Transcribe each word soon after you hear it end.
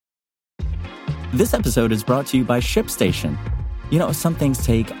This episode is brought to you by ShipStation. You know, some things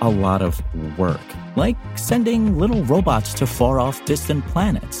take a lot of work, like sending little robots to far-off distant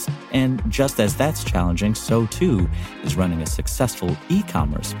planets. And just as that's challenging, so too is running a successful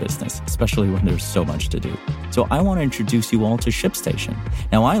e-commerce business, especially when there's so much to do. So I want to introduce you all to ShipStation.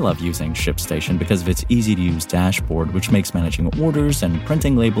 Now, I love using ShipStation because of its easy-to-use dashboard, which makes managing orders and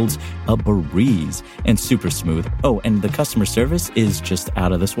printing labels a breeze and super smooth. Oh, and the customer service is just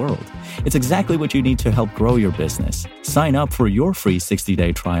out of this world. It's exactly what you need to help grow your business. Sign up for your free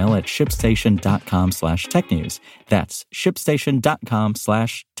 60-day trial at shipstation.com/technews. That's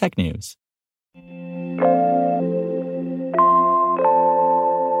shipstation.com/technews.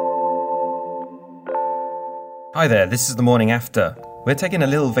 Hi there, this is the morning after. We're taking a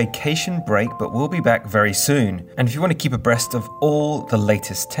little vacation break, but we'll be back very soon. And if you want to keep abreast of all the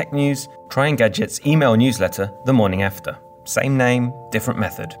latest tech news, try Engadget's email newsletter, The Morning After. Same name, different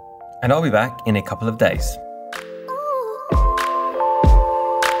method. And I'll be back in a couple of days.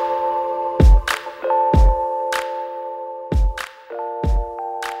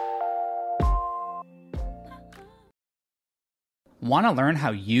 Want to learn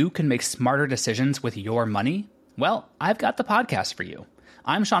how you can make smarter decisions with your money? Well, I've got the podcast for you.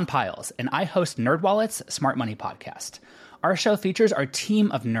 I'm Sean Piles, and I host NerdWallet's Smart Money Podcast. Our show features our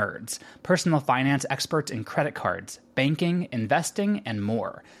team of nerds, personal finance experts in credit cards, banking, investing, and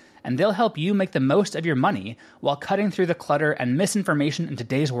more. And they'll help you make the most of your money while cutting through the clutter and misinformation in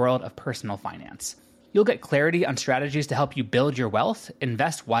today's world of personal finance. You'll get clarity on strategies to help you build your wealth,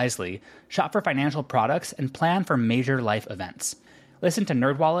 invest wisely, shop for financial products, and plan for major life events. Listen to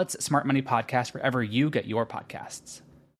NerdWallet's Smart Money Podcast wherever you get your podcasts.